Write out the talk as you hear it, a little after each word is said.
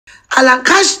Alan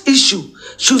Cash issue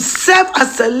should serve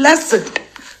as a lesson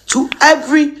to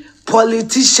every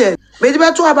politician. Bring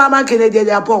it,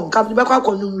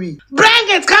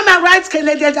 come and write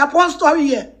Kennedy Agyapong story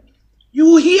here.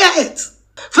 You hear it.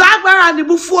 Flag bearer and the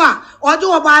buffoon, or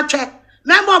do about check.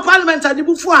 Member of Parliament and the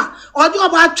buffoon, or do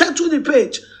about check to the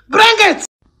page. Bring it.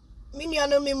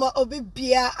 Minyano mimo obi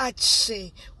bia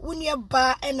ache unia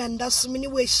ba enanda so mini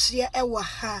we share ewa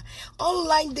ha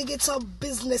online digital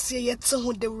business ye yete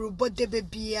ho de robot de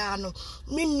bia no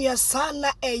minya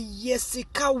sana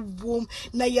sika wom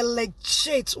na ye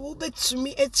legit wo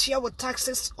betumi etia wo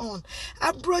taxes on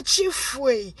abrochi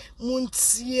fwe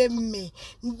muntie me.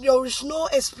 There is no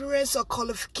experience or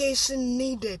qualification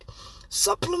needed.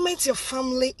 Supplement your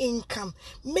family income.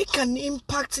 Make an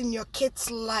impact in your kid's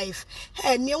life.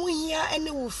 And you hear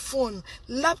any phone,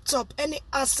 laptop, any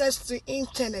access to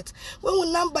internet. When we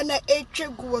number na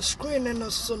go screen and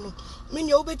so mean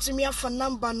you obey to me for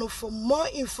number no for more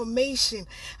information.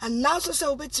 And now so say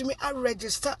obey to me I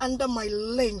register under my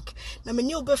link. Na me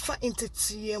you befa into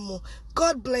TMO.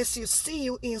 God bless you. See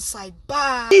you inside.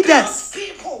 Bye. Leaders,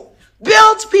 people,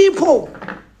 build people.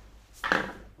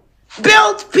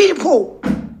 Build people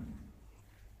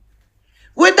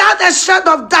without a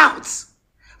shadow of doubt.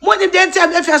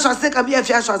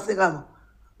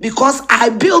 Because I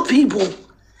build people.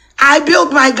 I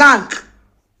build my gang.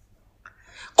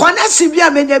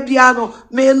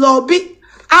 Me lobby,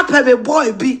 a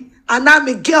boy be, and I'm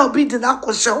a girl be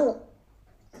the show.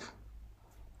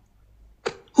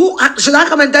 Who should I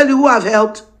come and tell you who I've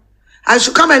helped? I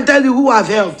should come and tell you who I've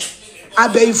helped. I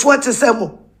be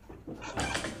 47.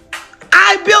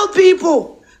 I build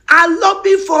people. I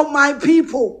lobby for my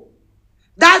people.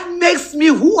 That makes me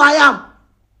who I am.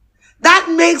 That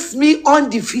makes me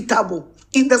undefeatable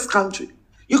in this country.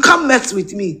 You can't mess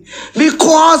with me.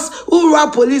 Because Ura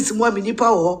police more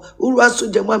minipa or Ura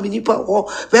soldier more minipa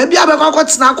or maybe I've got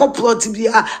somebody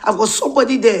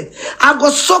there. I've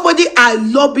got somebody I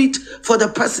lobbied for the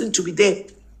person to be there.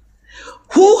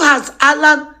 Who has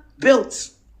Alan built?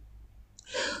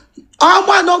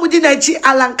 Oh, nobody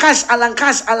Alan Cash.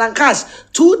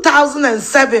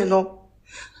 2007, no.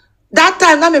 That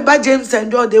time, I'm about James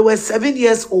and John, they were 7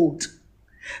 years old.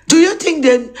 Do you think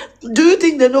they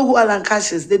know who Alan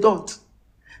Cash is? They don't.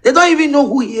 They don't even know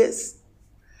who he is.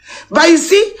 But you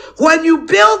see, when you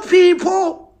build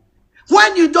people,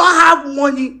 when you don't have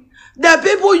money, the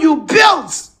people you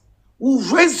build will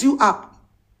raise you up.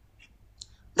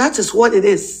 That is what it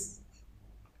is.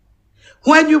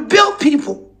 When you build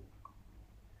people,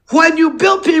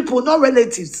 not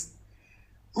relatives.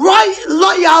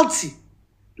 Loyalty.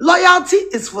 Loyalty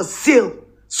is for sale.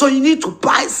 So you need to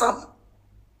buy some.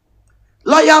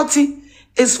 Loyalty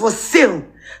is for sale.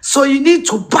 So you need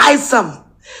to buy some.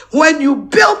 When you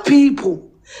build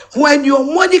people, when your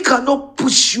money cannot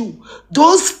push you,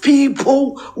 those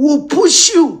people will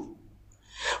push you.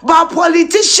 But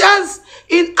politicians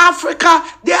in Africa,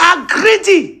 they are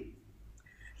greedy.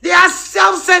 They are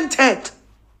self-centered.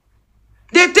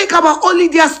 They think about only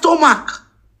their stomach.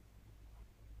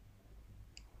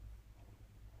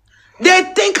 They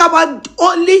think about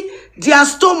only their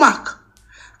stomach.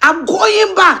 I'm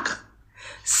going back.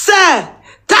 Sir,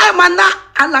 time ana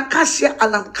Alan Cash.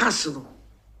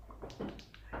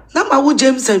 Number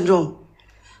James and John.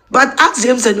 But ask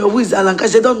James and John who is Alan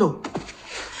Cash, they don't know.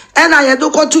 And I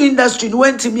don't go to industry,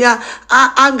 went to me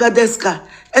anger deska.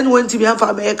 And went to be a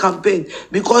family campaign.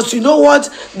 Because you know what?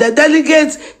 The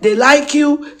delegates, they like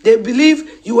you. They believe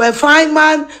you are a fine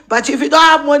man. But if you don't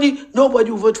have money,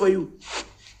 nobody will vote for you.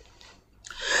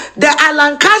 The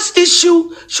Alan Cash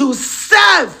issue should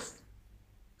serve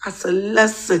as a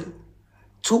lesson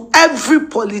to every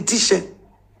politician.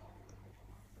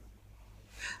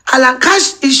 Alan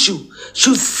Cash issue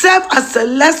should serve as a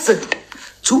lesson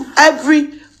to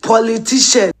every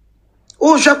politician.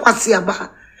 Oh,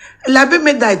 Shakwasiaba. Let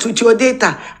me die with your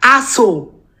data,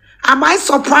 asshole. Am I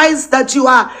surprised that you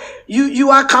are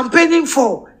campaigning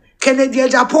for Kennedy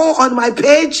Agyapong on my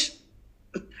page?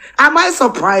 Am I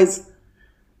surprised?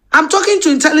 I'm talking to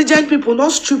intelligent people,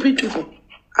 not stupid people.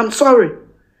 I'm sorry.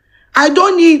 I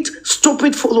don't need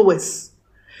stupid followers.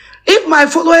 If my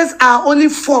followers are only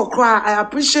 4, I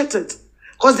appreciate it.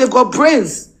 Because they've got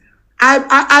brains.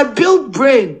 I build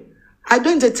brain. I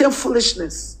don't entertain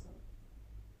foolishness.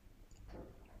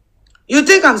 You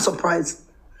think I'm surprised?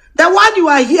 The one you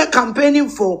are here campaigning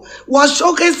for was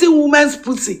showcasing women's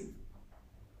pussy.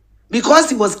 Because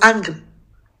he was angry.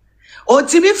 Or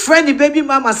Timmy friend, the baby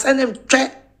mama send him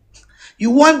check.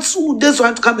 You want this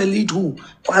one to come and lead who?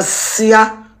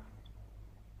 Kwasia.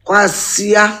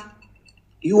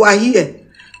 You are here.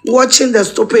 watching the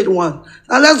stupid one.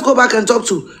 Now let's go back and talk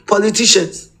to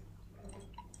politicians.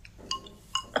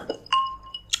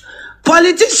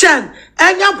 Politician,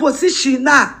 any position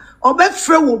now,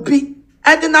 obefre will be,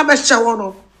 and the number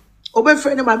shawono,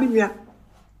 obefre ne maminia,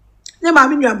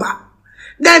 ba,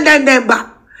 then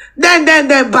ba,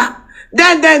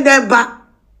 then ba.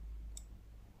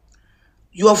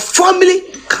 Your family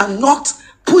cannot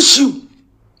push you.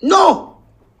 No,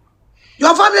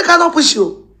 your family cannot push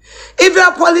you. If you're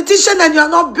a politician and you're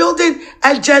not building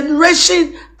a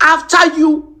generation after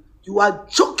you, you are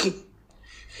joking.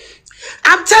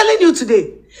 I'm telling you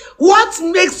today, what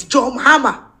makes John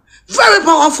Mahama very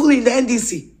powerful in the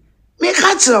NDC? Make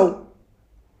it know.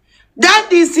 The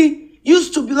NDC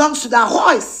used to belong to the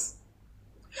horse.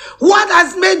 What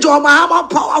has made John Mahama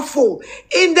powerful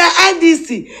in the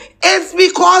NDC is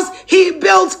because he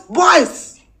built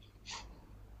boys.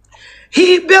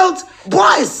 He built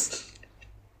boys.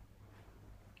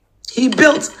 He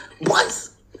built boys.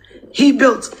 He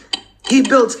built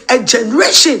a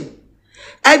generation.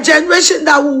 A generation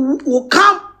that will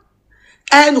come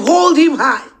and hold him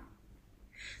high.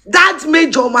 That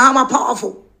made John Mahama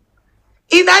powerful.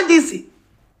 In NDC.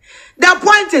 The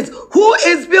point is, who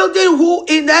is building who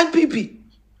in the NPP?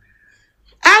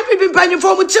 NPP penny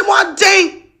for much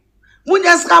day.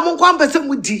 Munyaska mukwambese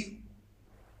mudi.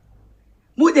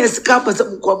 Munyaska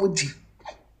mudi.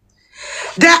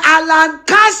 The Alan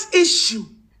Cash issue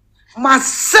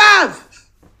must serve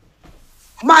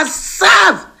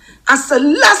as a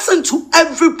lesson to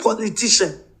every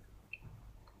politician.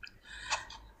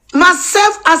 Must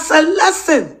serve as a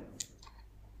lesson.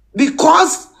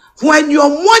 Because when your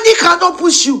money cannot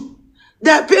push you,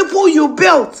 the people you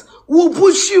built will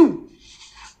push you.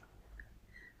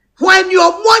 When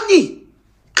your money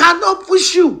cannot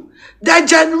push you, the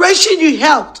generation you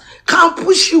helped can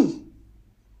push you.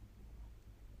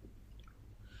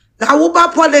 Now,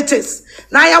 about politics.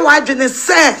 Now, you're watching the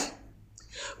say.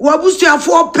 Wabusu ya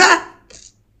for pe.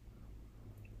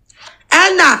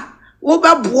 Ena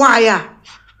woba buaya.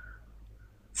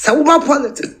 Sa woba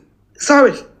politics.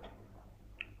 Sorry.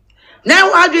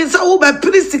 Now I didn't say woba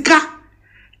pristika.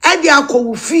 Edi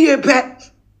ako ufie pe.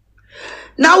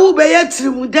 Now woba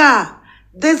yetirimuda.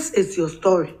 This is your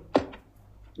story.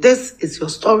 This is your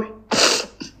story.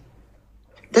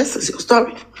 This is your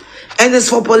story. And it's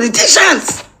for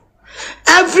politicians.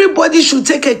 Everybody should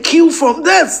take a cue from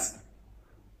this.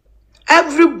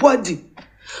 Everybody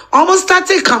almost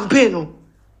started a campaign.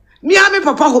 Me and my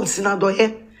papa home sinado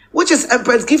here, which is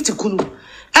Empress Gift Kunu.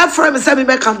 Ephraim sent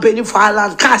me campaigning for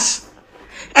Island Cash.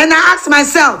 And I asked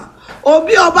myself,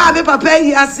 Obi Oba me papa he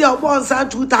has your bonds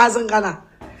 2,000 Ghana.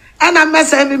 And I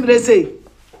messaged him and say,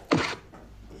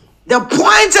 the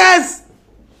point is,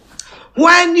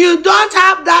 when you don't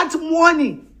have that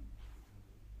money,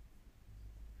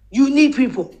 you need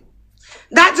people.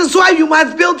 That is why you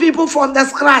must build people from the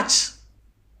scratch.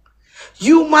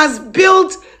 You must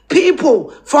build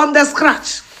people from the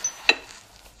scratch.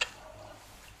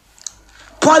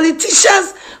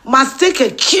 Politicians must take a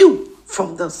cue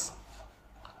from this.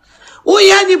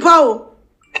 Uye nipa o.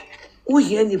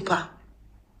 Uye nipa.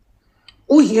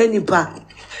 Uye nipa.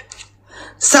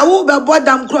 Sawo be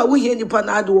bodam kura uye nipa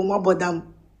na ade wo mo bodam.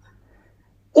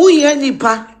 Uye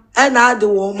nipa e na ade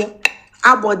wo mo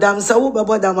abodam sawo be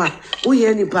bodam a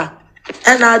uye nipa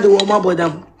e na ade wo mo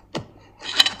bodam.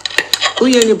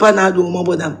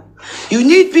 You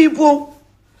need people.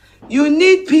 You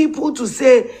need people to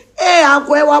say, hey,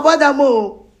 akwe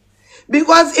wabodamo.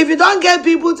 Because if you don't get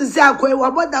people to say akwe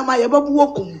wabodama, yababu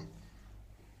wokum.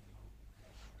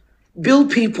 Build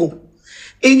people.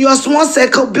 In your small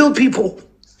circle, build people.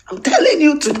 I'm telling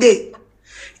you today.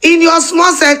 In your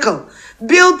small circle,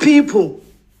 build people.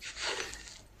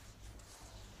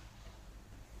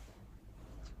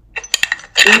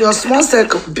 In your small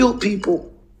circle, build people.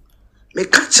 Me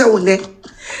catch one.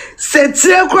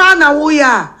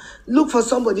 Look for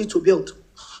somebody to build.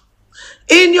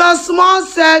 In your small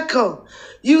circle,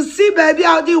 you see, baby,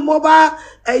 how do you mobile?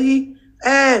 You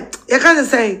can't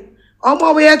say,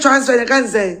 mobile transfer. You can't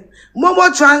say,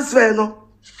 mobile transfer. No,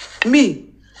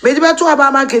 me. Me di betu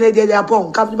abama Kennedy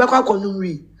Agyapong. Come di bekwa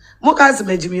konumri. Mo guys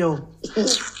mejimio.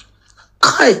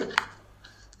 Kai.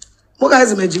 Mo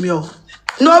guys mejimio.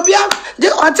 No, they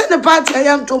attend the party. I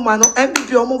am to mano.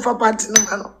 NPP for party no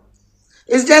mano.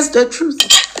 It's just the truth.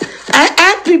 And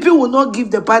NPP will not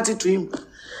give the party to him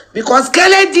because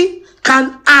Kennedy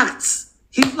can act.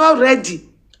 He's not ready.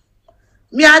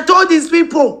 Me, I told these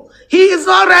people, he is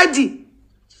not ready.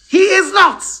 He is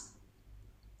not.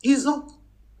 He's not.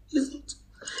 He's not.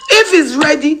 If he's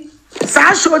ready,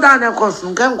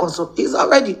 he's not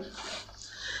ready.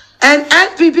 And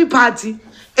NPP party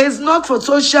is not for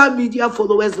social media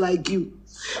followers like you.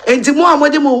 And the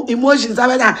more emotions, I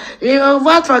mean,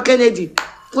 vote for Kennedy.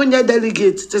 When you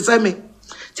delegate, to say me,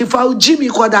 to for Jimmy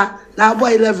Koda, now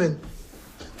boy 11.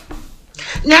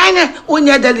 Nine, when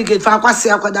you delegate for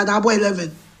Kwasi Koda, now boy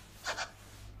 11.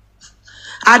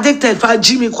 Addicted for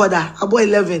Jimmy Koda, a boy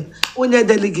 11. When you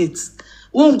delegate,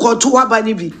 won't go to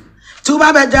Wabanibi. To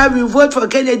Babada, you vote for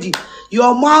Kennedy.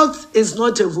 Your mouth is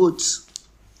not a vote.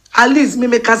 At least me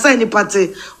make any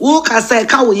party. Who can say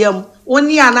Kawayam?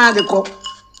 Only another call.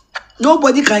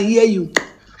 Nobody can hear you.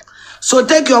 So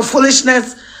take your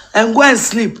foolishness and go and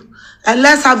sleep. And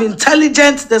let's have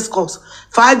intelligent discourse.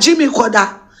 For Jimmy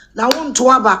Koda, now want to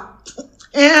aba.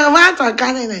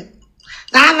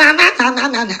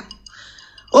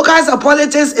 All kinds of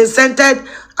politics is centered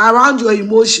around your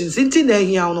emotions.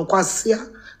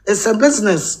 It's a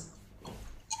business.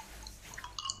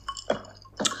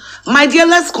 My dear,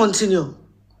 let's continue.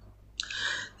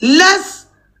 Let's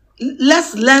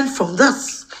learn from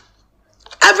this.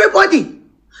 Everybody,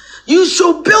 you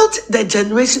should build the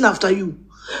generation after you.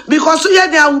 Because you are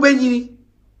there,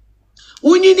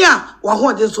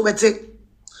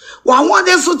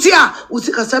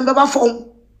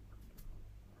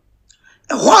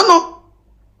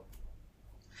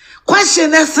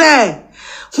 question is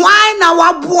why na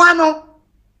wabuano?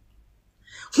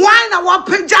 Why na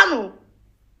wapejano?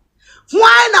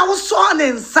 Why na uso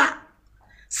nensa?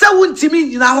 Se wuntimi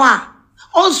nyina ho a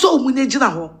also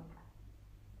munegyina ho.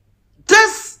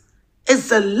 This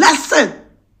is a lesson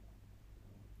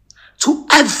to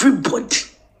everybody.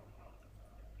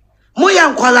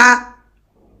 Moyankwala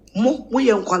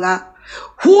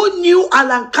who knew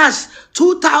Alan Cash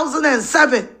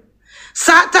 2007.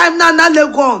 That time na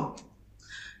legon.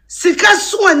 Sika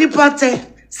suwa ni pate.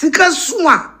 Sika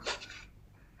suwa.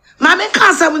 Mame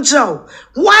kansa mchao.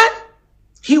 When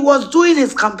he was doing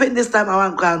his campaign this time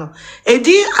around Krano,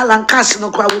 Edi Alan Cash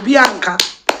no kwa ubianka.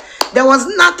 There was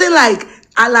nothing like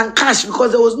Alan Cash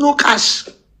because there was no cash.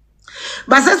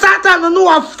 But since that time no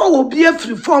afa obi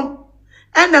free form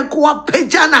and then kwa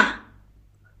pejana.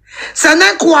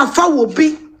 Sanen kwa afa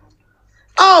obi.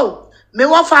 Oh, me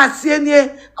wafa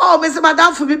asienye. Oh, me se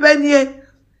madam fu bibenye.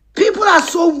 People are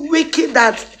so wicked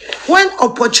that when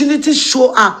opportunities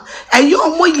show up, and you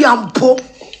omo yampo.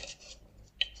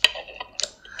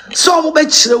 So mo be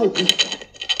chire obi.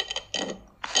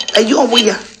 And you omo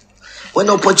ya. When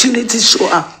opportunities show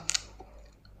up,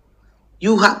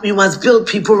 you must build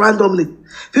people randomly.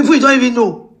 People you don't even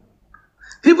know.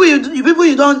 People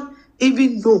you don't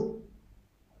even know.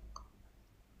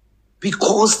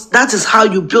 Because that is how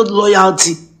you build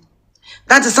loyalty.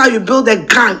 That is how you build a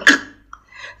gang.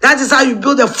 That is how you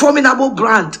build a formidable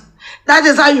brand. That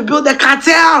is how you build a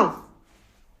cartel.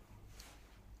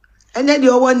 And then the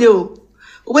other one,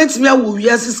 wait me, I will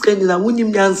yes, is kind of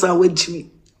winning the answer. Wait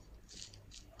me.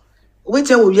 Wait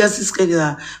till we yes, is kind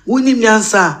of winning the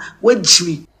answer. Wait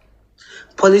me.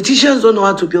 Politicians don't know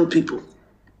how to build people.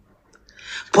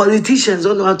 Politicians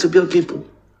don't know how to build people.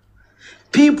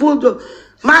 People don't.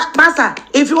 Master,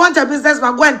 if you want a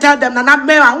businessman, go and tell them that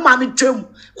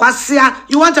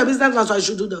you want a businessman, so I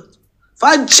should do that.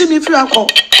 For Jimmy, if you are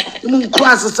called,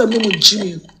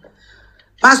 Jimmy.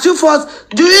 Must you force?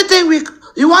 Do you think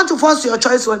you want to force your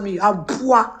choice on me? I'm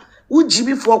poor. Would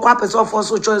Jimmy for a person force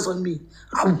your choice on me?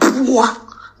 I'm poor.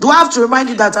 Do I have to remind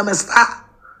you that I'm a star?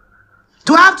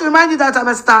 Do I have to remind you that I'm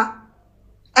a star?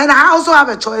 And I also have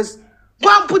a choice. Go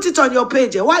and put it on your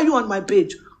page. Why are you on my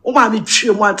page? Oh, my, must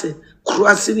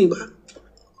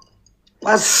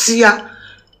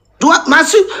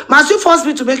you force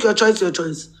me to make your choice your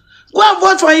choice? Go and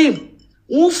vote for him.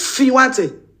 We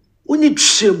need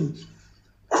shame.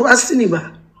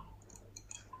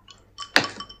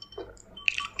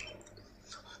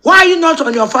 Why are you not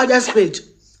on your father's page?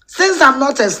 Since I'm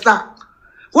not a star,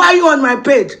 why are you on my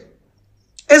page?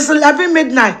 It's 11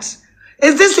 midnight.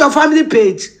 Is this your family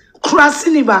page?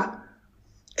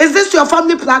 Is this your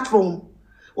family platform?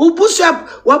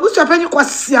 Wabushap penny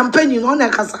kwasiam penny no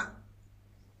nekasa.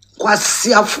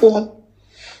 Kwasiafo.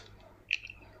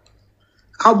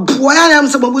 Aboya nam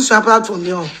se wabushap platform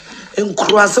yo. In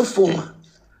cross form.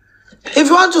 If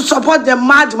you want to support the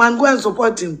madman, go and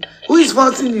support him. Who is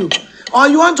forcing you? Or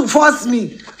you want to force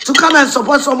me to come and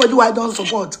support somebody who I don't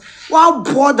support? Wow,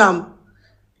 boredom.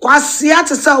 Kwasia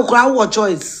to sell crowd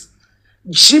choice.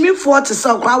 Jimmy Ford to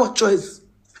sell crowd choice.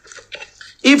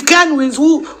 If Ken wins,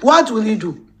 what will he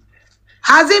do?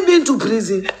 Has he been to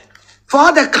prison for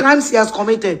all the crimes he has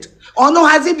committed? Or no,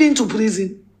 has he been to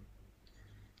prison?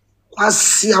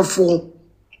 Kwasia.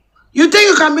 You think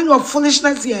you can bring your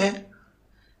foolishness here?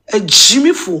 A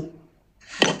Jimmy fool.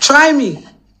 Try me.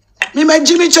 Me my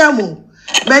Jimmy Chamo.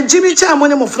 Me Jimmy Che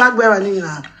money mo flag bearer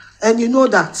nina. And you know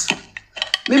that.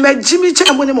 Me Jimmy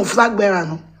Che money mo flag bearer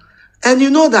no. And you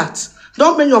know that.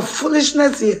 Don't bring your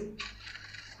foolishness here.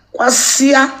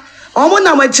 Kwasia. Omo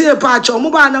na ma chire patch,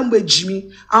 omo ba na mbe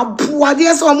Jimmy. Abuade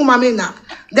ese omo mama na.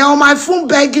 They on my phone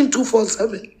begging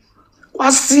 247.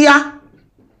 Kwasia.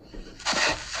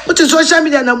 What is social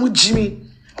media na mu Jimmy?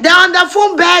 They're on the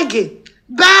phone begging.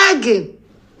 Begging.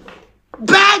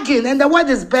 And the word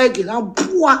is begging.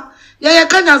 Abua. Yeah,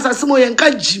 can't answer Simo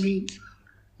Yanka Jimmy.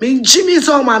 Mean Jimmy is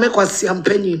all my Kwasia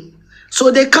penny. So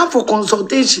they come for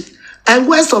consultation and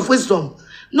words of wisdom,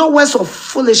 not words of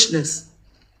foolishness.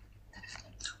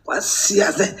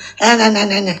 Kwasia said,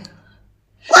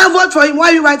 Why vote for him? Why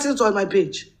are you writing it on my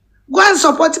page? Go and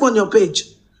support him on your page.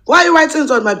 Why are you writing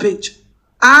it on my page?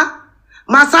 Huh?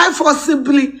 Must I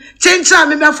forcibly change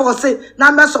me for say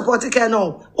number support it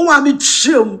no? Me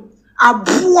trim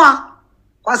abua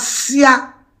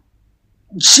kwasia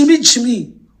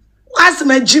Jimmy. What's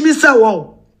my Jimmy say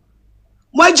won?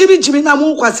 Why Jimmy na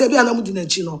mu kwasia bi na mu di na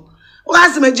chi no?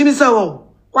 What's my Jimmy say won?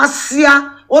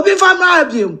 Kwasia obi fa mra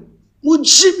abiem mu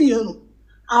Jimmy no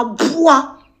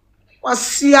abua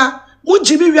kwasia mu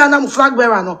Jimmy wi na mu flag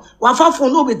bearer no wa fa fo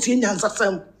no beti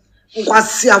nyansasem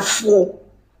kwasia fo.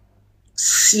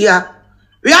 Sia.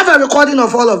 We have a recording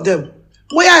of all of them.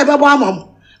 We are about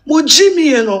Mu Jimmy,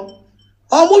 you know.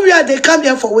 Or mu they come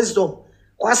here for wisdom.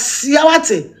 Kwasia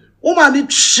wate. Uma mi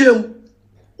shame.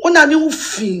 Una ni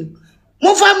ufin.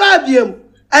 Mu famra biem.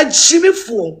 A Jimmy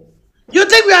fool. You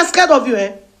think we are scared of you,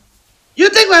 eh? You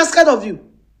think we are scared of you?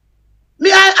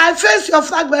 Me, I face your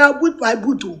flag bearer boot by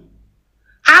boot.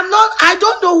 I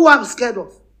don't know who I'm scared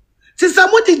of. Since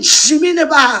someone did Jimmy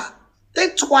never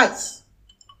think twice.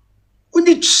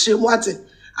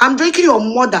 I'm drinking your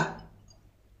mother.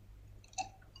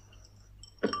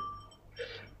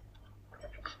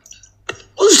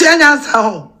 Who's your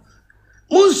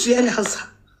answer?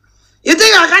 You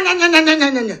think I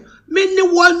can? Many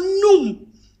one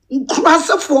noom.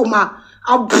 Cross for my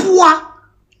abua.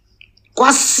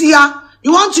 Kwasia.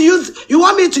 You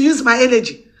want me to use my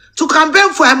energy to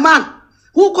campaign for a man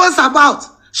who goes about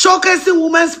showcasing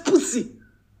women's pussy?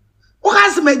 Who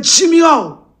has my Jimmy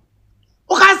on?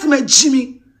 Okase me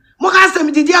Jimmy. Mokase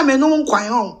me didi ame no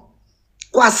nkwan.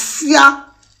 Kwasia.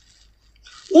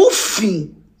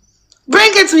 Ufin.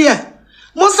 Bring it here.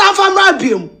 Musa famra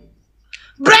biom.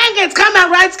 Bring it. Come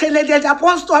and write Kennedy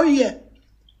Agyapong story here.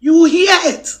 You hear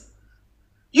it.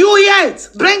 You hear it.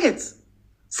 Bring it.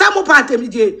 Samu parte mi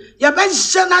die. Ya ben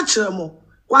jena chiremo.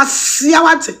 Kwasia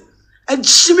wate. E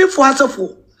Jimmy for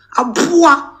asofo.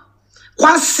 Abua.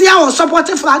 Kwasia o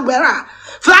supporting flag bearer.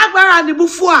 Flag bearer ni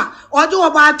bufua. Or do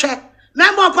about check.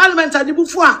 Member of Parliament and the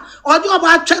bufua. Or do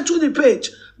about check to the page.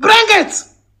 Bring it.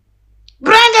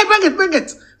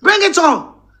 Bring it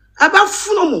on. About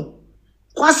funomo.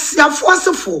 Kwasia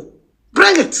forceful.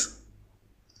 Bring it.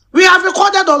 We have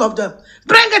recorded all of them.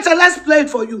 Bring it and let's play it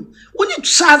for you. We need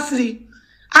Chasly.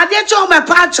 I get you on my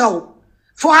patch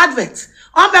for advert.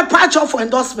 On my patch for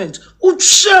endorsement.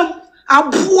 Uchem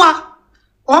abua.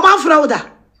 Oma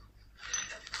frauda.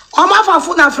 Oma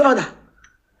fafuna frauda.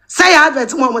 Say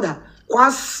advert mother.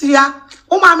 Kwasia.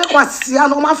 Oma me kwasia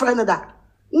no ma friend that.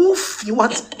 Oof, you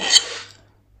want?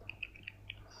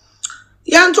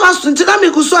 Yan to us until me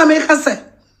kuso America say.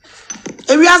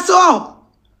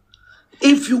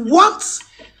 If you want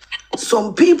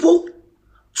some people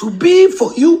to be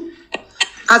for you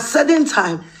at certain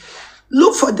time,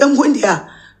 look for them when they are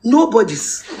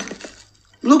nobodies.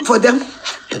 Look for them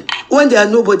when they are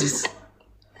nobodies.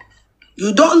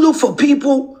 You don't look for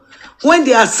people when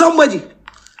they are somebody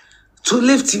to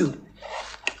lift you.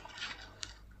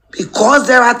 Because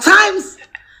there are times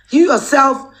you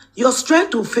yourself, your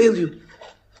strength will fail you.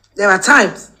 There are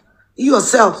times you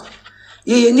yourself,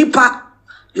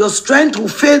 your strength will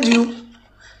fail you.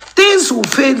 Things will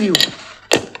fail you.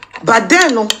 But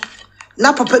then, no,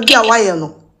 na papa be a wire,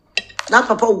 no. That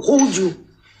papa will hold you.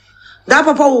 That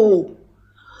papa will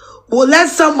let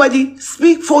somebody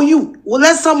speak for you. Will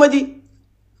let somebody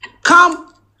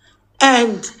come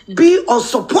and be of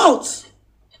support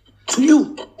to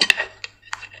you.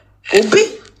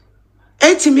 Obi,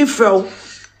 me fro.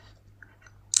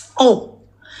 Oh,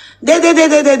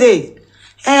 they.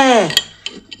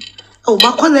 Oh,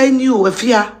 makola new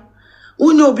Afia.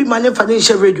 Unyo be my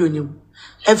financial radio new.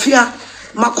 Afia,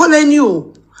 makola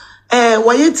new.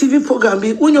 Waye TV program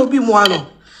be unyo be moano.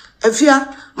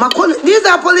 Afia, makola. These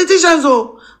are politicians.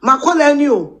 Oh, makola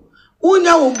new.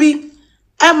 Unya will be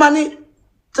money.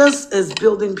 This is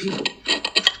building people.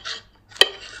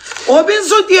 Obi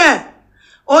so dear.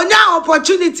 Onya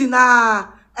opportunity na.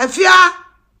 Afia.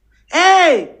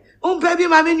 Hey, baby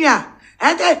maminya.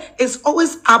 And then it's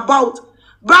always about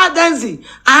Brad Denzi.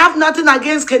 I have nothing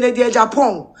against Kennedy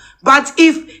Agyapong, but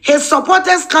if his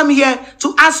supporters come here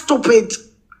to act stupid,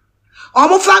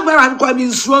 omo flag bearer and kwami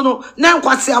nsuro no na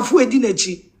nkwase afu edi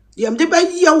nachi. Dem de ba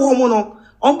ye wo mo no,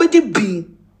 on be the be.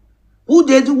 Who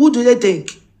do they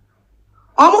think?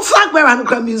 Omo flag bearer and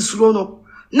kwami nsuro no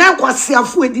na nkwase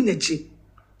afu edi nachi.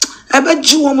 Ebe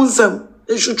ji wo mo nsam.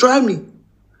 They should try me.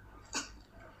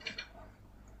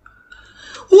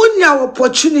 Unya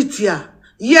opportunity,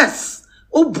 yes.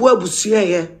 Ubua busuya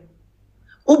ye.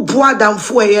 Ubua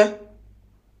damfo ye.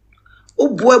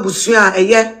 Ubua busuya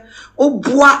ye.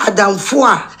 Ubua adamfo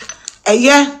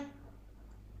ye.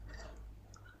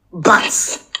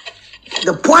 But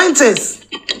the point is,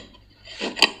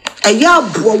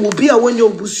 bua will be a when you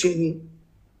busuya.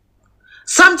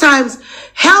 Sometimes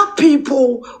help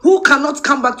people who cannot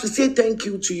come back to say thank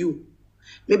you to you.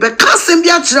 Maybe can't be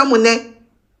a chiramune.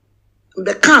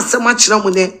 They can't say much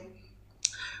money.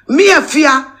 Me,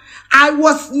 Afia,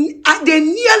 they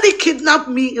nearly kidnapped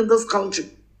me in this country.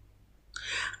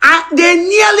 They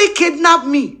nearly kidnapped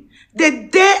me. The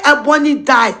day a bunny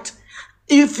died,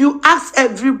 if you ask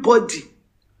everybody,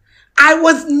 I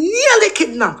was nearly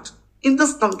kidnapped in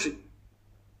this country.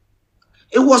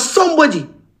 It was somebody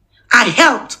I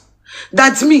helped.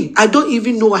 That's me. I don't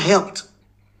even know I helped.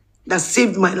 That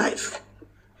saved my life.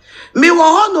 Me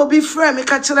wo no be friend me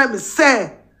ka kire me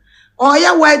say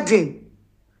oya wedding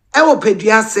e wo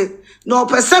peduase no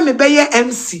person me be ye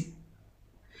MC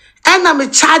and na me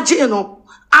charge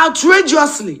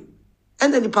outrageously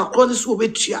and then the pakro so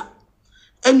betua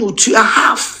and no tua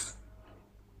half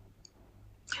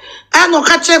and no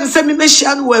ka kire me say me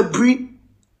hia no abri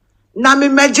na me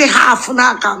meje half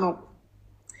na aka no.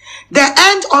 The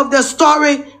end of the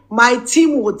story, my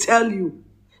team will tell you,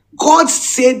 God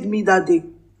saved me that day.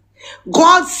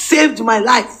 God saved my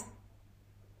life.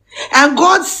 And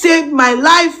God saved my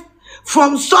life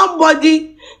from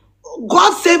somebody.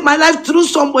 God saved my life through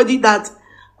somebody that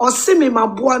osimi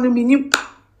mabuanu minim.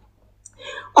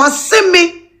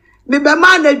 Osimi me be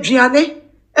man aduane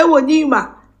e woni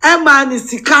ma e ma ni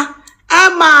sika e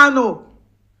ma no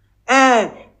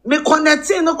me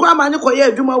connecting no kwa ma ni koye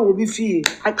adwuma wo bi fie.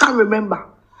 I can't remember.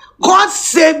 God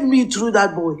saved me through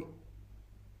that boy.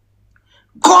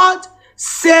 God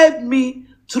saved me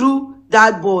through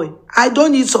that boy. I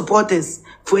don't need supporters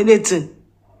for anything.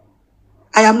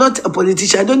 I am not a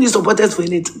politician. I don't need supporters for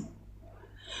anything.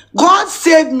 God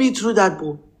saved me through that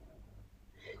boy.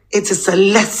 It is a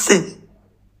lesson.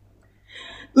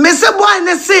 Me se boy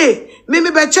ne say me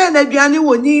beche na aduane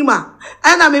woni ma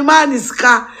and me man is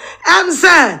ka am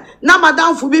say na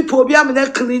madam fu bi po bia me na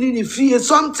cleaning the fee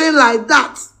something like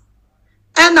that.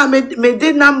 And I me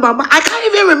did number I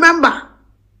can't even remember.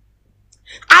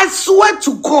 I swear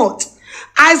to God,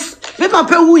 me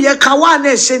papa who ye kawa na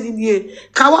shedi nie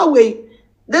kawa we.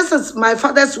 This is my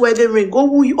father's wedding ring.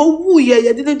 Oh ye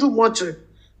you didn't do much.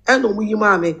 And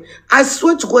I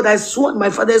swear to God, I swore on my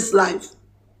father's life.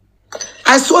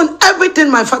 I swore on everything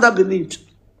my father believed.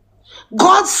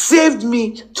 God saved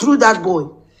me through that boy.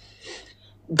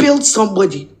 Build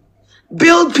somebody.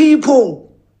 Build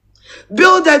people.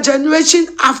 Build a generation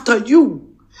after you.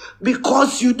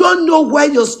 Because you don't know where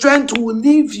your strength will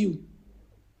leave you.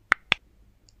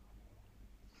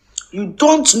 You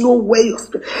don't know where your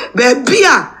strength. Baby,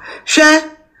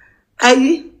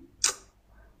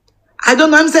 I don't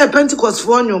know. I'm saying Pentecost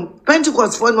for you.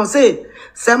 Pentecost for you. Say,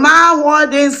 Sema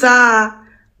wording sa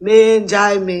me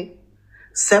jaime.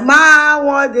 Sema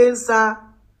wording sa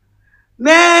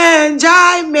me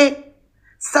jaime.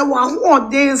 Sema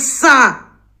wording sa.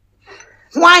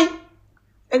 Why?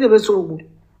 Anyway, so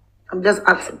I'm just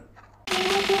asking.